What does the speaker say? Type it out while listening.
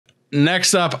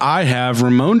Next up, I have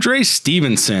Rhamondre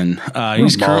Stevenson.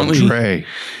 He's currently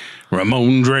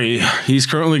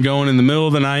going in the middle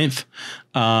of the ninth.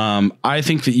 I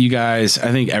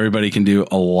think everybody can do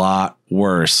a lot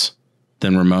worse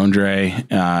than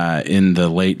Rhamondre in the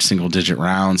late single-digit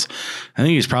rounds. I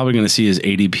think he's probably going to see his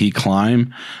ADP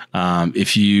climb.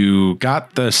 If you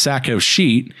got the Sackos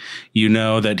sheet, you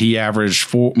know that he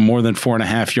averaged more than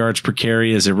 4.5 yards per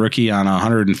carry as a rookie on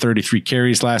 133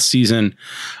 carries last season.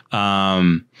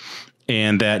 And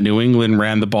that New England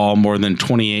ran the ball more than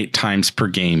 28 times per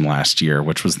game last year,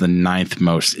 which was the 9th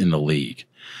most in the league.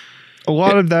 A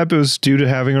lot of that was due to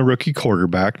having a rookie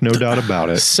quarterback, no doubt about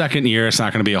it. Second year, it's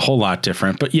not going to be a whole lot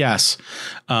different. But yes,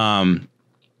 the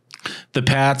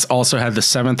Pats also had the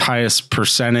 7th highest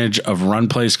percentage of run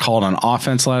plays called on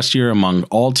offense last year among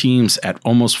all teams at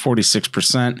almost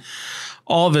 46%.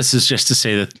 All of this is just to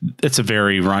say that it's a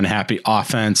very run-happy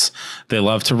offense. They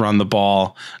love to run the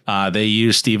ball. They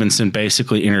use Stevenson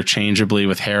basically interchangeably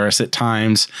with Harris at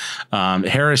times.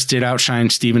 Harris did outshine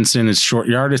Stevenson in short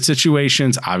yardage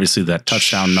situations. Obviously, that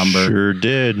touchdown number. Sure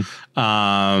did.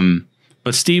 But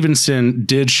Stevenson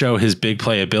did show his big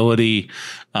play ability.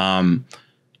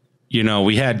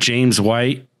 We had James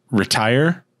White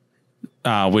retire,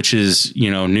 which is,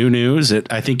 new news.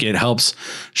 I think it helps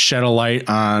shed a light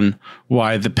on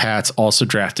why the Pats also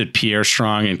drafted Pierre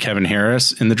Strong and Kevin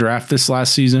Harris in the draft this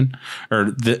last season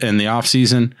in the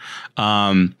offseason.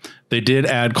 They did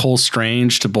add Cole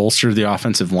Strange to bolster the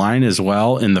offensive line as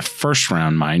well in the first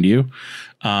round, mind you.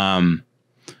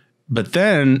 But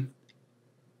then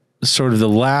sort of the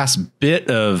last bit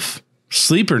of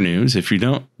sleeper news, if you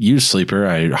don't use Sleeper,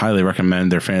 I highly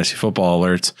recommend their fantasy football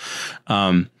alerts.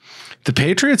 The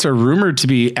Patriots are rumored to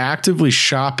be actively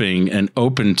shopping and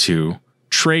open to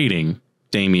trading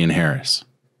Damian Harris.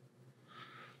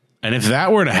 And if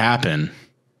that were to happen,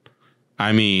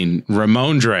 I mean,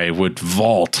 Rhamondre would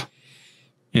vault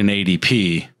in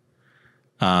ADP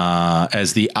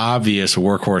as the obvious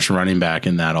workhorse running back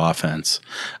in that offense.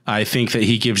 I think that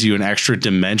he gives you an extra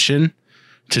dimension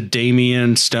to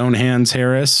Damian Stonehands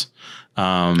Harris.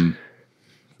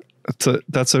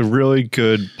 That's a really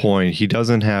good point. He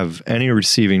doesn't have any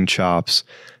receiving chops.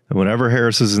 And whenever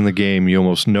Harris is in the game, you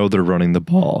almost know they're running the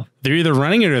ball. They're either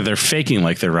running it or they're faking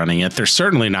like they're running it. They're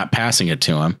certainly not passing it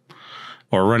to him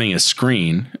or running a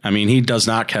screen. I mean, he does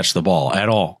not catch the ball at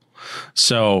all.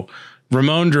 So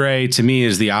Rhamondre, to me,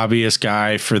 is the obvious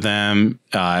guy for them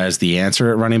as the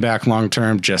answer at running back long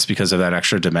term, just because of that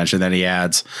extra dimension that he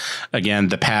adds. Again,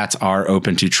 the Pats are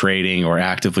open to trading or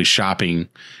actively shopping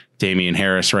Damian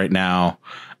Harris right now.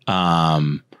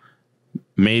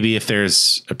 Maybe if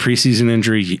there's a preseason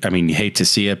injury, I mean, you hate to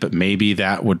see it, but maybe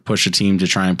that would push a team to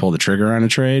try and pull the trigger on a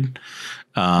trade.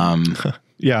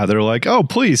 Yeah, they're like, oh,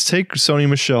 please take Sony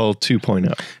Michel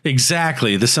 2.0.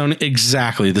 Exactly the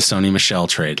Sony Michel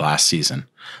trade last season.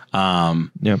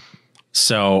 Yep.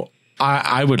 So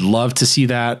I would love to see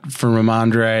that for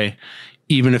Rhamondre,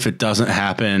 even if it doesn't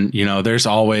happen. There's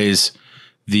always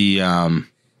the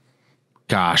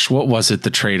what was it? The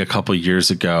trade a couple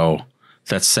years ago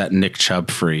that set Nick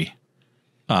Chubb free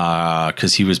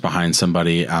because he was behind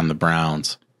somebody on the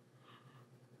Browns.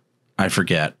 I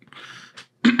forget.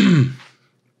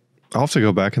 I'll have to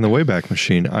go back in the Wayback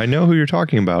Machine. I know who you're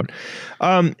talking about.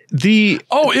 It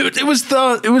was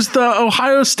the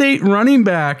Ohio State running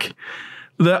back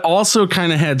that also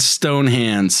kind of had stone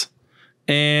hands,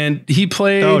 and he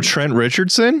played. Oh, Trent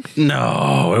Richardson?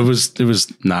 No, it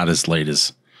was not as late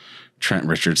as Trent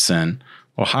Richardson.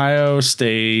 Ohio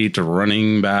State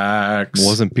running backs.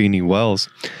 Wasn't Beanie Wells.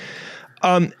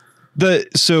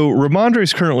 So Rhamondre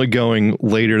is currently going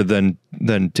later than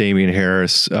Damian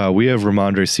Harris. We have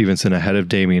Rhamondre Stevenson ahead of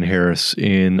Damian Harris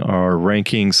in our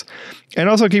rankings. And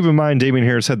also keep in mind, Damian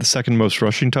Harris had the second most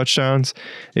rushing touchdowns.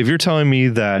 If you're telling me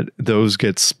that those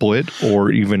get split or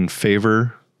even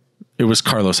favor, it was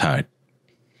Carlos Hyde.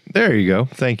 There you go.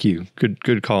 Thank you.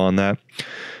 Good call on that.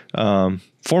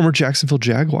 Former Jacksonville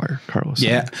Jaguar, Carlos.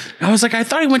 Yeah. Hyde. I was like, I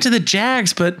thought he went to the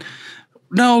Jags, but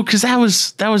no, because that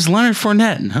was Leonard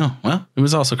Fournette. Oh, well, it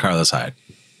was also Carlos Hyde.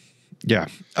 Yeah.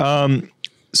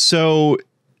 So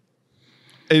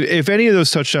if any of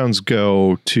those touchdowns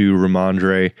go to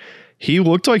Rhamondre, he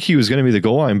looked like he was going to be the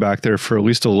goal line back there for at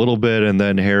least a little bit, and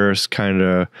then Harris kind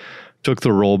of took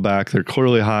the roll back. They're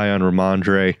clearly high on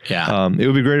Rhamondre. Yeah. It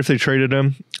would be great if they traded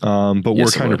him, but we're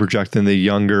kind of projecting the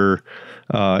younger,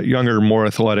 more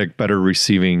athletic, better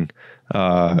receiving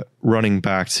running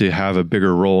back to have a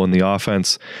bigger role in the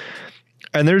offense.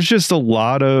 And there's just a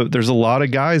lot of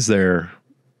guys there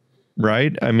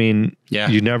right? I mean,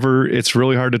 it's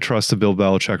really hard to trust a Bill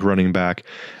Belichick running back.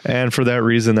 And for that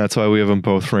reason, that's why we have them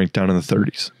both ranked down in the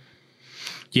 30s.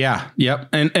 Yeah. Yep.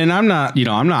 And I'm not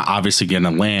obviously going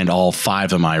to land all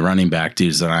 5 of my running back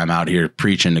dudes that I'm out here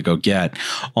preaching to go get.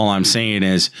 All I'm saying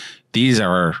is these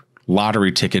are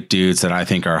lottery ticket dudes that I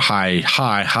think are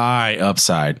high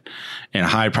upside and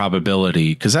high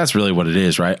probability, because that's really what it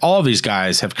is, right? All of these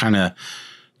guys have kind of,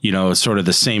 sort of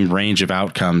the same range of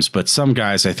outcomes, but some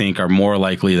guys I think are more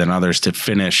likely than others to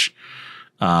finish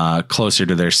closer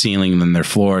to their ceiling than their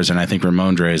floors. And I think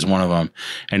Rhamondre is one of them.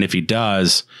 And if he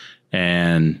does,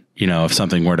 and, if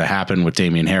something were to happen with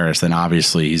Damien Harris, then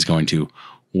obviously he's going to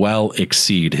well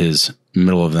exceed his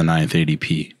middle of the 9th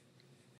ADP.